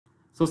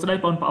សួស្តី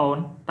បងប្អូន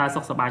តើសុ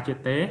ខសប្បាយជា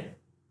ទេ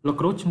លោក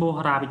គ្រូឈ្មោះ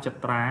រាវិចិ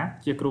ត្រា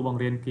ជាគ្រូប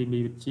ង្រៀនគីមី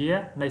វិទ្យា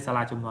នៃសា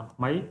លាជំនាន់ថ្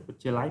មីវិ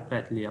ទ្យាល័យព្រែ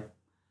កលៀប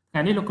ថ្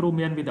ងៃនេះលោកគ្រូ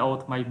មានវីដេអូ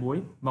ថ្មីមួយ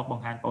មកប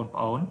ង្ហាញបងប្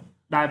អូន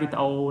ដែលវីដេ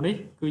អូនេះ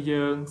គឺ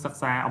យើងសិក្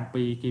សាអំ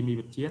ពីគីមី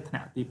វិទ្យាថ្នា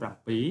ក់ទី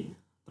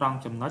7ត្រង់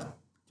ចំណុច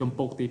ជំ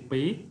ពូកទី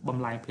2បំ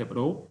លែងភាព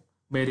រូប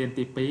មេរៀន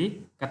ទី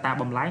2កត្តា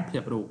បំលែងភា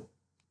ពរូប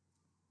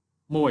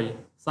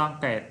1សង្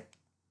កេត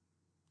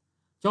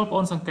ចូលបងប្អូ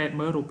នសង្កេត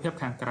មើលរូបភាព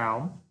ខាងក្រោ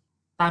ម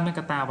តើមាន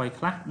កត្តាអ្វី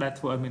ខ្លះដែល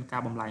ធ្វើឲ្យមានកា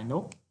របំលែង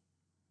នោះ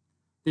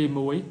ទី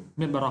1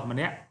មានបរិសម្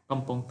នាក់កំ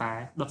ពុងតែ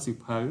ដុតសៀវ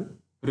ភៅ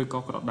ឬក៏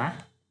ក្រដាស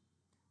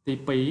ទី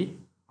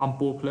2អំ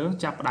ពូលភ្លើង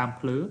ចាប់ផ្ដើម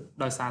ភ្លឺ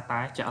ដោយសារតែ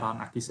ចរន្ត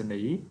អគ្គិស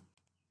នី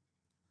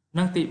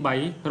និងទី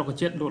3រុក្ខ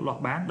ជាតិលូតលា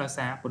ស់បានដោយ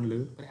សារពន្លឺ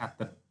ព្រះអា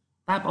ទិត្យ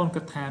តើបងប្អូន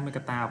គិតថាមានក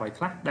ត្តាអ្វី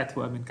ខ្លះដែលធ្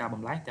វើឲ្យមានការ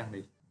បំលែងទាំង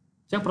នេះ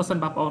អញ្ចឹងប្រសិន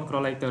បើបងប្អូនក្រ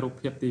ឡេកទៅរូប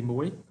ភាពទី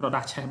1ក្រ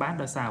ដាសឆេះបាន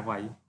ដោយសារអ្វី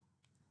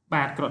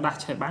បាទក្រដាស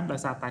ឆេះបានដោយ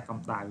សារតែក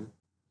ម្ដៅ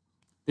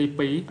ទី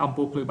2អំ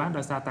ពូលភ្លឺបាន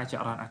ដោយសារតែច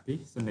រន្តអគ្គិ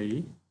សនី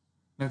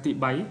និងទី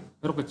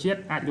3រុក្ខជាតិ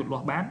អាចលូតលា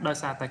ស់បានដោយ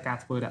សារតែការ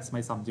ធ្វើរស្មី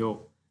សំយោគ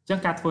អញ្ចឹង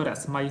ការធ្វើរ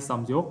ស្មី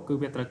សំយោគគឺ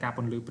វាត្រូវការព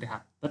ន្លឺព្រះអា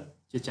ទិត្យ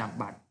ជាចាំ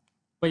បាច់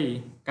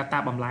2កត្តា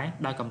បំលែង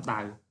ដោយកម្ដៅ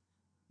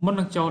មុន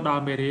នឹងចូលដ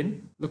ល់មេរៀន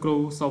លោកគ្រូ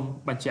សូម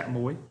បញ្ជាក់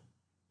មួយ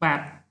បាទ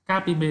កា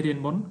លពីមេរៀន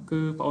មុន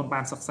គឺបងប្អូនបា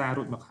នសិក្សា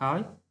រួចមកហើយ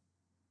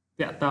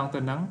តាក់ទងទៅ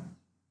នឹង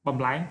បំ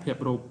លែងភាព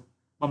រូប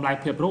បំលែង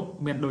ភាពរូប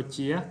មានដូច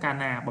ជាកាល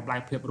ណាបំលែ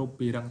ងភាពរូប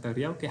ពីរឹងទៅ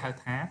រាវគេហៅ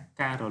ថា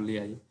ការរ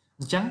លាយ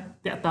អញ្ចឹង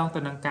តាក់ទងទៅ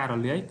នឹងការរ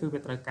លាយគឺវា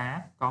ត្រូវការ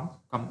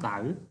កម្ដៅ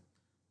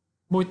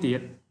មួយទៀត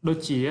ដូច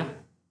ជា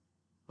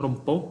រំ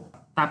ពុះ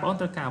តើបងប្អូន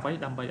ត្រូវការអ្វី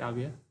ដើម្បីឲ្យ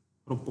វា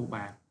រំពុះ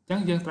បានអញ្ចឹ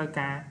ងយើងត្រូវ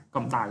ការក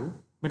ម្ដៅ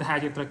មានន័យថា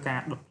យើងត្រូវការ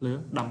ដុតភ្លើង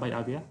ដើម្បី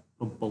ឲ្យវា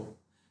រំពុះ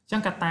អញ្ចឹ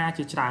ងកត្តា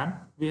ជាច្រើន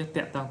វា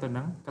តាក់ទងទៅ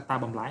នឹងកត្តា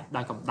បំលែង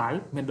ដោយកម្ដៅ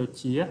មានដូច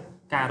ជា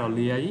ការរ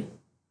លាយ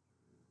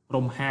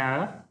រំហើរ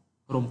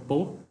រំ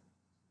ពុះ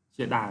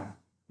ជាដើម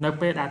នៅ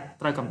ពេលដែល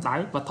ត្រូវកម្ដៅ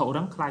វត្ថុ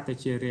រឹងคล้ายទៅ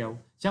ជារាវ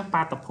អញ្ចឹង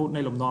បាតុភូត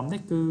នៃលំនាំ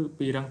នេះគឺ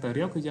ពីរឹងទៅ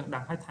រាវគឺយើងដឹ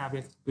ងហើយថាវា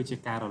គឺជា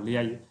ការរលា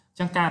យអញ្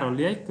ចឹងការរ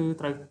លាយគឺ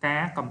ត្រូវកា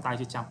រកម្ដៅ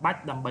ជាចាំបាច់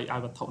ដើម្បីឲ្យ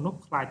វត្ថុនោះ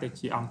คล้ายទៅ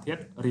ជាអង្គធា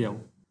តុរាវ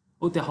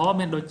ឧទាហរណ៍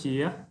មានដូចជា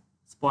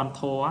ស្ពាន់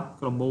ធ័រ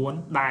ក្រមួន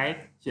ដែក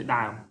ជា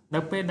ដើមនៅ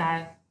ពេលដែល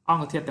អ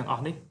ង្គធាតុទាំងអ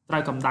ស់នេះត្រូ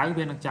វកម្ដៅ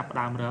វានឹងចាប់ផ្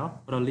ដើម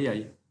រលាយអ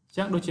ញ្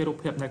ចឹងដូចជារូប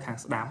ភាពនៅខាង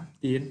ស្ដាំ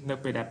ទៀននៅ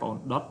ពេលដែលបង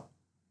ដុត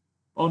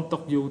បងទុ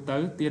កយូរទៅ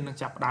ទៀននឹង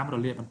ចាប់ផ្ដើមរ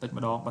លាយបន្តិច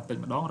ម្ដ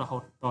ងរហូ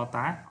តត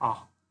តែអ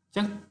ស់អញ្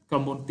ចឹងក្រ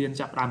មួនទៀន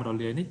ចាប់ផ្ដើមរ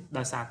លាយនេះ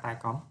ដោយសារតែ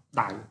កម្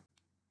ដៅ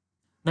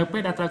នៅពេ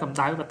លដែលត្រូវកម្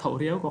ដៅវត្ថុ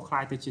រាវក៏คล้า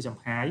ยទៅជាចំ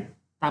ហាយ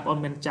តើបង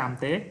មានចាំ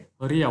ទេ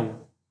រាវ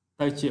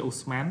ទៅជាឧ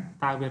ស្ម័ន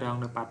តើវារង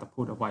នៅបាតុ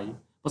ភូតអ្វី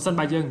បើសិន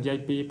បើយើងនិយាយ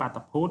ពីបា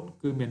តុភូត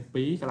គឺមាន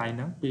2កន្លែងហ្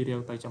នឹងពីរាវ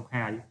ទៅចំ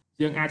ហាយ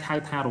យើងអាចហៅ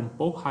ថារំ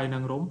ពុះហើយនឹ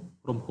ង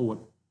រំហួត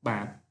បា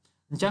ទ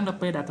អញ្ចឹងនៅ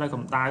ពេលដែលត្រូវក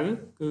ម្ដៅ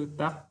គឺ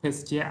ទឹកភេស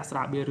ជ្ជៈស្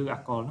រាបៀរឬអា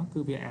ល់កុលហ្នឹង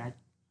គឺវាអាច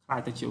คล้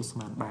ายទៅជាឧស្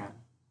ម័នបាន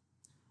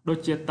ដូច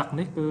ជាទឹក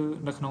នេះគឺ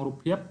នៅក្នុងរូប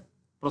ភាព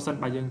ប្រសិន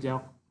បើយើងយ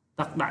ក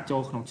ទឹកដាក់ចូ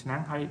លក្នុងឆ្នាំ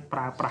ងហើយប្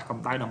រើប្រាស់ក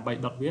ម្ដៅដើម្បី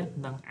ដុតវា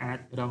នឹងអាច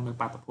រងនៅ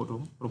បាតុភូត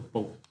រំ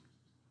ពុះ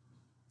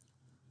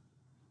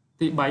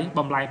ទី3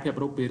បំលែងភាព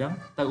រូបពីរឹង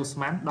ទៅឧស្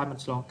ម័នដោយមិន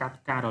ឆ្លងកាត់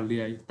ការរ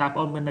លាយតើបងប្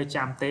អូនមាននៅ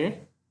ចាំទេ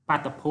បា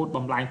តុភូត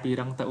បំលែងពី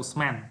រឹងទៅឧស្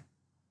ម័ន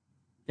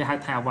គេហៅ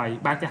ថាអ្វី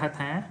បាទគេហៅ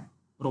ថា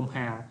រំ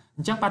ហើរអ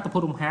ញ្ចឹងបាតុភូ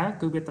តរំហើរ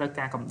គឺវាត្រូវ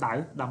ការកម្ដៅ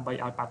ដើម្បី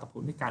ឲ្យបាតុភូ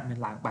តនេះកើតមាន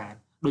ឡើងបាន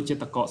ដូចជា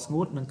តកកស្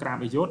ងួតនិងក្រាម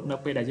អាយ៉ូតនៅ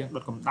ពេលដែលយើងដុ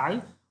តកម្ដៅ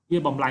វា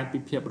បំលែងពី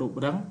ភាពរូប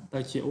រឹងទៅ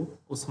ជា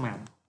ឧស្ម័ន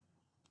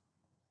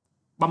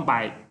បំ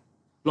បែក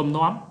លំ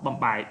នាំបំ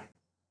បែក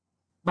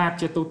បាទ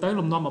ជាទូទៅ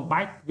លំនាំបំ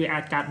បែកវាអា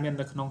ចកើតមាន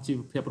នៅក្នុងជីវ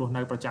ភាពរស់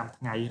នៅប្រចាំ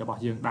ថ្ងៃរប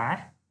ស់យើងដែរ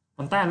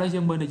ប៉ុន្តែឥឡូវយើ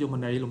ងមើលនិយម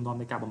ន័យលំនាំ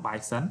នៃការបំបែក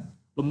សិន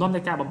លំនាំ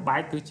នៃការបំបែ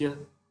កគឺជា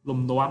លំ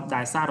នាំ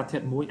ដែលសារធា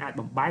តុមួយអាច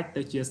បំបែក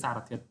ទៅជាសារ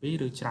ធាតុ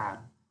2ឬច្រើន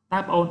តើ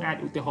បងប្អូនអាច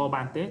ឧទាហរណ៍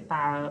បានទេ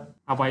តើ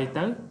អ្វី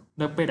ទៅ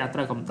នៅពេលដែលត្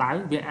រូវកម្ដៅ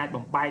វាអាច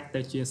បំបែក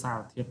ទៅជាសារ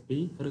ធាតុ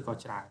2ឬក៏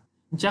ច្រើន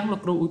អញ្ចឹងលោ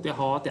កគ្រូឧទាហ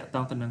រណ៍តាក់ទ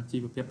ងទៅនឹងជី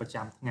វភាពប្រ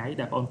ចាំថ្ងៃ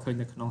ដែលបងប្អូនឃើញ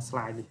នៅក្នុង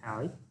slide នេះហើ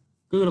យ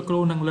គឺលោកគ្រូ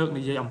នឹងលើក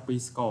និយាយអំពី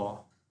ស្ករ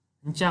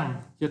អញ្ចឹង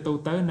ជាទូ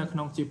ទៅនៅក្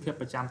នុងជីវភាព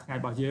ប្រចាំថ្ងៃ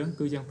របស់យើង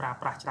គឺយើងប្រើ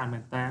ប្រាស់ច្រើនមែ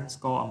នតើ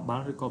ស្ករអំបិល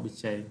ឬក៏ប៊ី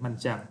ចេងមិនអ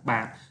ញ្ចឹង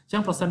បាទអញ្ចឹ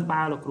ងប្រសិន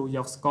បើលោកគ្រូយ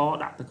កស្ករ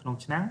ដាក់ទៅក្នុង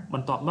ឆ្នាំងប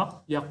ន្ទាប់មក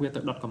យកវាទៅ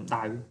ដុតកម្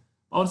ដៅបង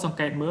ប្អូនសង្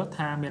កេតមើល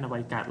ថាមានអ្វី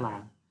កើតឡើ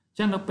ងអញ្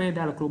ចឹងនៅពេល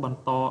ដែលលោកគ្រូបន្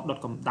តដុត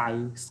កម្ដៅ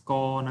ស្ក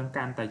រនឹង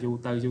កាន់តែយូរ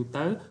ទៅប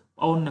ង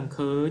ប្អូននឹង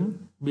ឃើញ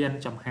មាន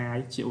ចំហាយ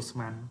ជាឧស្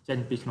ម័នចេញ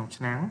ពីក្នុង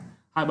ឆ្នាំង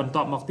ហើយបន្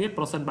ទាប់មកទៀត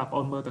ប្រសិនបើបងប្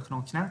អូនមើលទៅក្នុ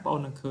ងឆ្នាំងបងប្អូន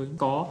នឹងឃើញ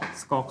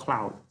ស្ករខ្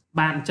លោច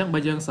បាទអញ្ចឹងបើ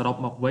យើងសរុប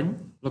មកវិញ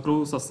លោកគ្រូ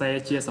សរសេរ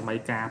ជាសមី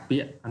ការពា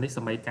ក្យអានេះស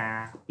មីការ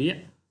ពាក្យ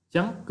អញ្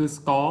ចឹងគឺ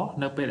ស្ករ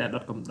នៅពេលដែលដុ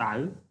តកម្ដៅ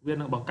វា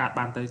នឹងបង្កើត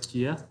បានទៅ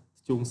ជា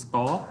ធ្យូងស្ក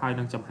រហើយ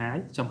នឹងចំហាយ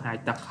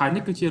ទឹកហើយ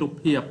នេះគឺជារូប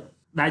ភាព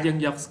ដែលយើង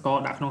យកស្ករ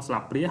ដាក់ក្នុងស្លា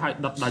បព្រាហើយ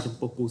ដុតដោយចំ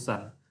ពោះគូសិ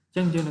នអញ្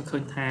ចឹងយើងនឹងឃើ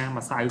ញថា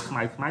ម្សៅខ្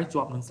មៅ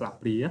ជាប់នឹងស្លាប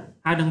ព្រា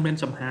ហើយនឹងមាន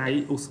ចំហាយ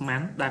ឧស្ម័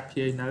នដែល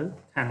ភាយនៅ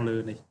ខាងលើ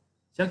នេះ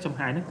អញ្ចឹងចំ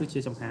ហាយនេះគឺជា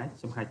ចំហាយ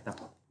ទឹក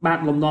បាទ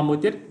លំនាំមួយ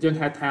ទៀតយើង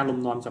ហៅថាលំ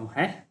នាំចំ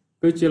ហេះ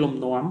គឺជាលំ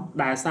នាំ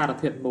ដែលសារ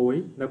ធាតុមួយ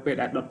នៅពេល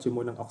ដែលដុតជា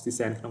មួយនឹងអុកស៊ី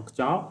សែនក្នុងខ្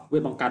យល់វា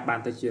បង្កើតបាន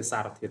ទៅជាសា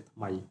រធាតុថ្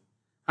មី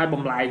ហើយ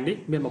បំលែងនេះ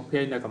មានបំភា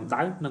យនៅកម្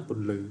ដៅនិងព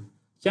ន្លឺ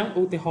អ ចឹង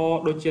ឧទាហរណ៍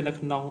ដូចជានៅ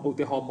ក្នុងឧ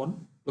ទាហរណ៍មុន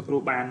លោកគ្រូ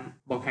បាន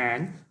បង្ហាញ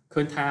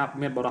ឃើញថា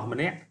មានបរិសម្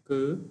នាក់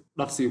គឺ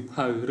ដុតសៀវ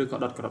ភៅឬក៏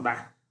ដុតក្រដាស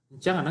អ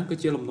ញ្ចឹងអាហ្នឹងគឺ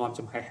ជាលំនាំ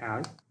ចំហេះហើ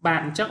យបាទ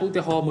អញ្ចឹងឧ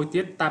ទាហរណ៍មួយ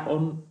ទៀតតើបងអូ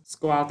នស្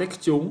គាល់ទេ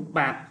ខ្ជុង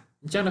បាទ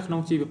អញ្ចឹងនៅក្នុ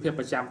ងជីវភាព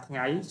ប្រចាំថ្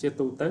ងៃជា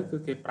ទូទៅគឺ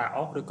គេប្រើ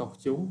អុសឬក៏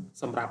ខ្ជុង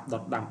សម្រាប់ដុ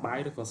តដាំបាយ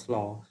ឬក៏ស្ល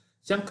អ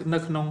ញ្ចឹងនៅ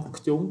ក្នុង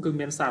ខ្ជុងគឺ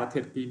មានសារធា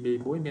តុគីមី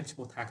មួយមានឈ្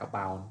មោះថាកា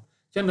បោន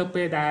អញ្ចឹងនៅ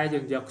ពេលដែលយើ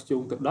ងយកខ្ជុ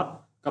ងទៅដុត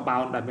កាបោ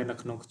នដែលមាននៅ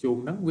ក្នុងខ្ជុង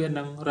ហ្នឹងវា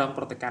នឹងរង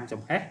ប្រតិកម្ម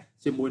ចំហេះ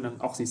ជាមួយនឹង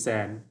អុកស៊ីសែ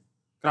ន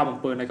ក្រោមអំ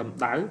ពើនៃកម្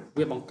ដៅ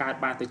វាបង្កើត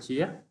បានទៅជា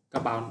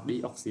កាបូនឌី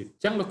អុកស៊ីតអ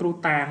ញ្ចឹងលោកគ្រូ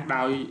តាង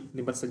ដោយ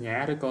និមិត្តសញ្ញា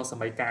ឬក៏ស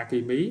មីការគី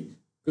មី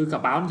គឺកា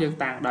បូនយើង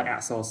តាងដោយអ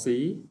ក្សរ C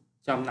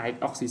ចំណែក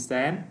អុកស៊ី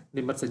សែន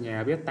និមិត្តសញ្ញា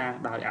វាតាង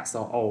ដោយអក្ស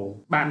រ O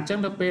បាទអញ្ចឹង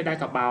នៅពេលដែល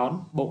កាបូន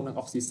បូកនឹង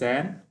អុកស៊ីសែ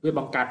នវាប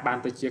ង្កើតបាន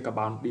ទៅជាកា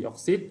បូនឌីអុក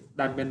ស៊ីត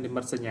ដែលមាននិ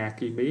មិត្តសញ្ញា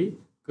គីមី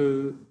គឺ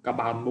កា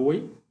បូន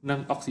1និង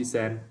អុកស៊ី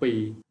សែន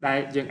2ដែល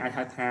យើងអាច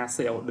ហៅថា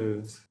CO2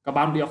 កា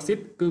បូនឌីអុកស៊ីត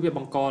គឺវាប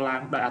ង្កឡើ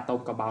ងដោយអាតូម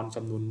កាបូន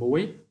ចំនួន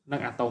1និ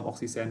ងអាតូមអុក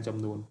ស៊ីសែនចំ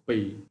នួន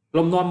2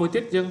លំនាំមួយ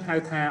ទៀតយើងហៅ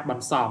ថាប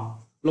ន្សំ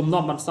លំ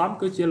នាំបន្សំ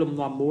គឺជាលំ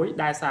នាំមួយ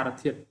ដែលសារ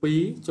ធាតុ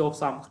2ចូល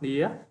ផ្សំគ្នា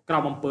ក្រោ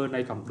មអំពើនៃ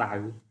កម្ដៅ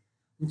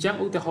អញ្ចឹង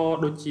ឧទាហរណ៍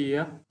ដូចជា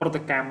ប្រ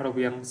តិកម្មរ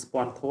វាងស្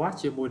ពាន់ធ័រ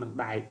ជាមួយនឹង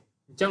ដែក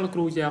អញ្ចឹងលោកគ្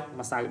រូយក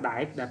ម្សៅដែ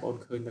កដែលបងអូន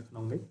ឃើញនៅក្នុ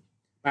ងនេះ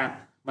បាទ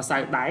ម្សៅ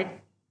ដែ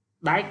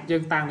កយើ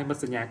ងតាំងនិមិត្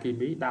តសញ្ញាគី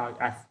មីដោយ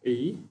Fe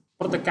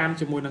ប្រតិកម្ម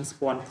ជាមួយនឹងស្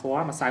ពាន់ធ័រ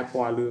ម្សៅព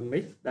ណ៌លឿង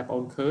នេះដែលបងអូ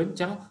នឃើញអ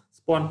ញ្ចឹង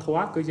ស្ពាន់ធ័រ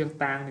គឺយើង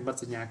តាំងនិមិត្ត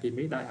សញ្ញាគី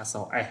មីដោយអក្ស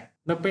រ S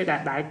នៅពេលដែ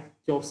លដែក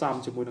ចូលផ្សំ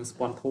ជាមួយនឹងស្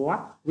ពាន់ធ័រ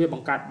វាប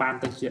ង្កើតបាន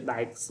ទៅជាដែ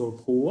កសូល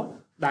ភួរ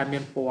ដែលមា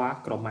នពណ៌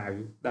ក្រមៅ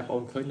ដែលបងអូ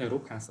នឃើញនៅរូ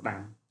បខាងស្ដាំ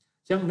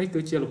អញ្ចឹងនេះ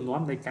គឺជាលំ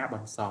នាំនៃការប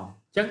ន្សំ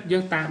អញ្ចឹងយើ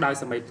ងតាំងដោយ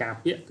សមីការ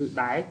ពាក្យគឺ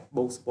ដែក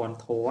បូកស្ពាន់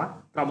ធ័រ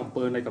ក្រោមអំ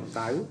ពើនៃកម្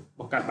ដៅ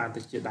បង្កើតបាន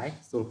ទៅជាដែក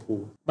សូលភួ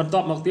របន្ទា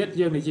ប់មកទៀត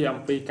យើងនិយាយ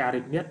អំពីការ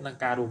រីកមាឌនិង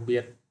ការរួមមា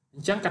ឌអ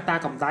ញ្ចឹងកត្តា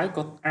កម្ដៅ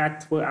ក៏អាច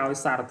ធ្វើឲ្យ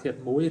សារធាតុ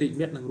មួយរីក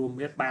មាឌនិងរួម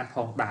មាឌបានផ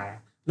ងដែរ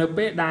នៅ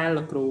ពេលដែល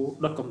លោកគ្រូ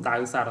ដុតកម្ដៅ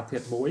សារធា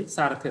តុមួយ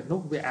សារធាតុនោះ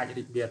វាអាច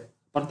រីកមាឌ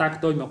ប៉ុន្តែ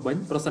ផ្ទុយមកវិញ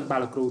ប្រសិនបើ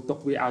លោកគ្រូទុក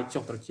វាឲ្យ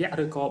ចុះត្រជាក់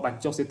ឬក៏ប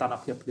ញ្ចុះសីតុណ្ហ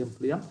ភាពភ្លា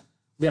ម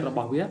មាឌរប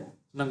ស់វា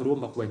នឹងរួម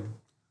មកវិញ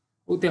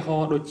ឧទាហ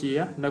រណ៍ដូចជា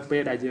នៅពេ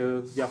លដែលយើង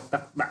យកទឹ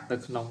កដាក់ទៅ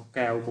ក្នុង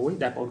កែវមួយ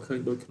ដែលបងប្អូនឃើញ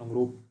ដូចក្នុង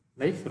រូប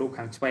នេះរូប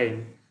ខាងឆ្វេង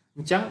អ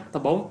ញ្ចឹង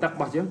ដំបូងទឹករ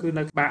បស់យើងគឺ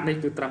នៅបាតនេះ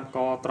គឺត្រឹមក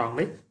ត្រង់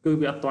នេះគឺ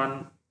វាអត់ទាន់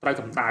ត្រូវ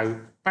កម្ដៅ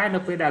តែនៅ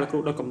ពេលដែលលោកគ្រូ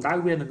ដុតកម្ដៅ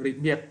វានឹងរីក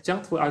មាឌអញ្ចឹង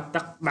ធ្វើឲ្យ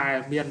ទឹកដែល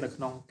មាននៅ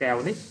ក្នុងកែវ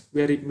នេះ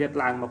វារីកមាឌ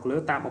ឡើងមកលើ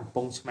តាមបំព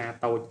ង់ឆ្មា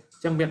តូចអ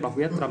ញ្ចឹងមាឌរបស់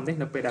វាត្រឹមនេះ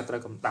នៅពេលដែលត្រូ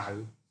វកម្ដៅអ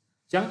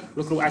ញ្ចឹង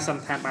លោកគ្រូអាចសន្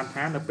និដ្ឋានបាន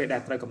ថានៅពេលដែ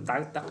លត្រូវកម្ដៅ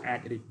ទឹកអាច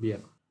រីកមាឌ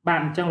បាទ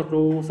អញ្ចឹងលោកគ្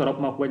រូសរុប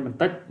មកវិញបន្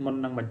តិចមុន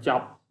នឹងបញ្ច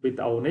ប់វី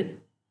ដេអូនេះ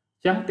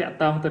អញ្ចឹងតាក់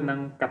ទងទៅនឹង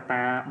កត្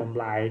តាបំ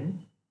លែង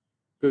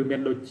គឺមាន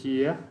ដូចជា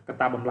កត្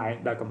តាបំលែង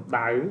ដោយកម្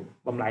ដៅ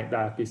បំលែង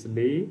ដោយអគ្គិស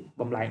នី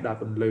បំលែងដោយ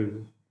ពន្លឺ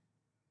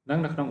នឹង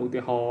នៅក្នុងឧ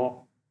ទាហរណ៍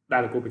ដែ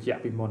លលោកគ្រូបញ្ជាក់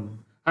ពីមុន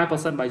ហើយបើ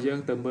សិនបើយើង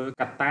ទៅមើល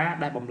កត្តា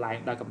ដែលបំលែង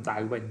ដោយកម្ដៅ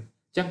វិញ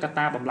អញ្ចឹងកត្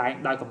តាបំលែង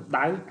ដោយកម្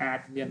ដៅអាច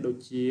មានដូច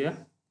ជា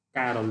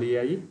ការរលា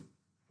យ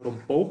រំ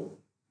ពុះ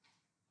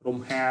រំ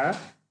ហាល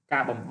កា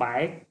របំបែ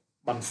ក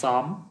បន្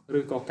សំឬ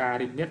ក៏ការ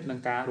រីកមាឌនិង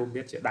ការរួម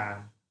មាឌជាដើម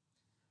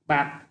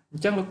បាទអ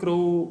ញ្ចឹងលោកគ្រូ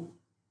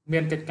មា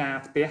នកិច្ចការ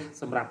ផ្ទះ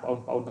សម្រាប់បង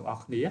ប្អូនទាំងអ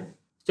ស់គ្នា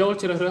ចូល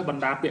ជ្រើសរើសប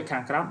ណ្ដាពាក្យខា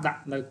ងក្រោមដា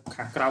ក់នៅ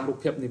ខាងក្រោមរូប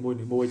ភាពនីមួយៗ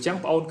អញ្ចឹងប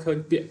ងប្អូនឃើញ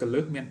ពាក្យក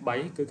លឹះមាន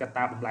3គឺកត្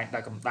តាបំលែងដោ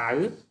យកម្ដៅ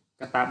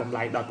កត្តាបំ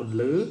លែងដោយពន្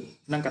លឺ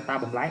និងកត្តា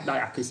បំលែងដោយ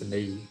អគ្គិស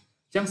នី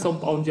អញ្ចឹងសូមប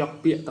ងប្អូនយក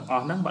ពាក្យទាំងអ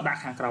ស់ហ្នឹងមកដាក់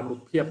ខាងក្រោមរូ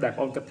បភាពដែលបង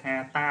ប្អូនគិតថា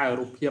តើ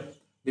រូបភាព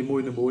នីមួយ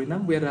ៗហ្នឹ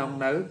ងវារង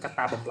នៅកត្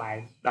តាបំលែង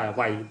ដោយអ្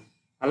វីឥ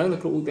ឡូវលោក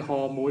គ្រូឧទាហ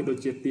រណ៍មួយដូច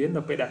ជាទៀន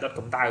នៅពេលដែលដុត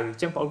កម្ដៅអ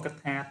ញ្ចឹងបងប្អូនគិត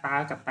ថាតើ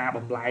កត្តា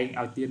បំលែង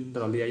ឲ្យទៀន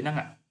រលាយហ្នឹង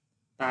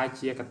តើ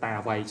ជាកត្តា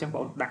អ្វីអញ្ចឹងប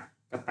ងប្អូនដាក់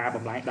កត្តា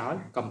បំលែងដោយ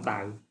កម្ដៅ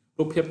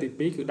រូបភាពទី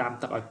2គឺដាំ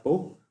ទឹកឲ្យពុះ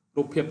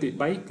រូបភាពទី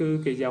3គឺ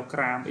គេយកក្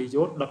រាមអ៊ី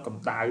យ៉ូតដុតក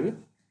ម្ដៅ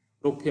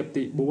រូបភាព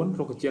ទី4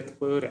រុក្ខជាតិធ្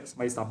វើរស្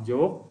មីសំ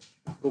យោគ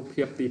រូប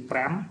ភាពទី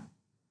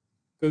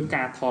5គឺ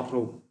ការថត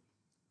រូប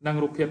និង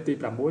រូបភាពទី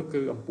6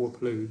គឺអំពូល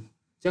ភ្លឺ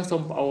អញ្ចឹងសូ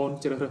មបងប្អូន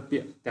ជ្រើសរើសពា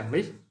ក្យទាំង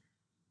នេះ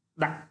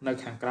ដាក់នៅ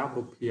ខាងក្រោម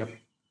រូបភាព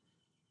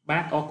បា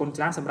ទអរគុណ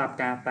ច្រើនសម្រាប់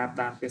ការតាម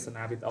ដានទស្ស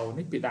នាវីដេអូ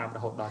នេះពីដើមរ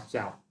ហូតដល់ច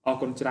ប់អរ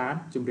គុណច្រើន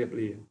ជម្រាប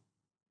លា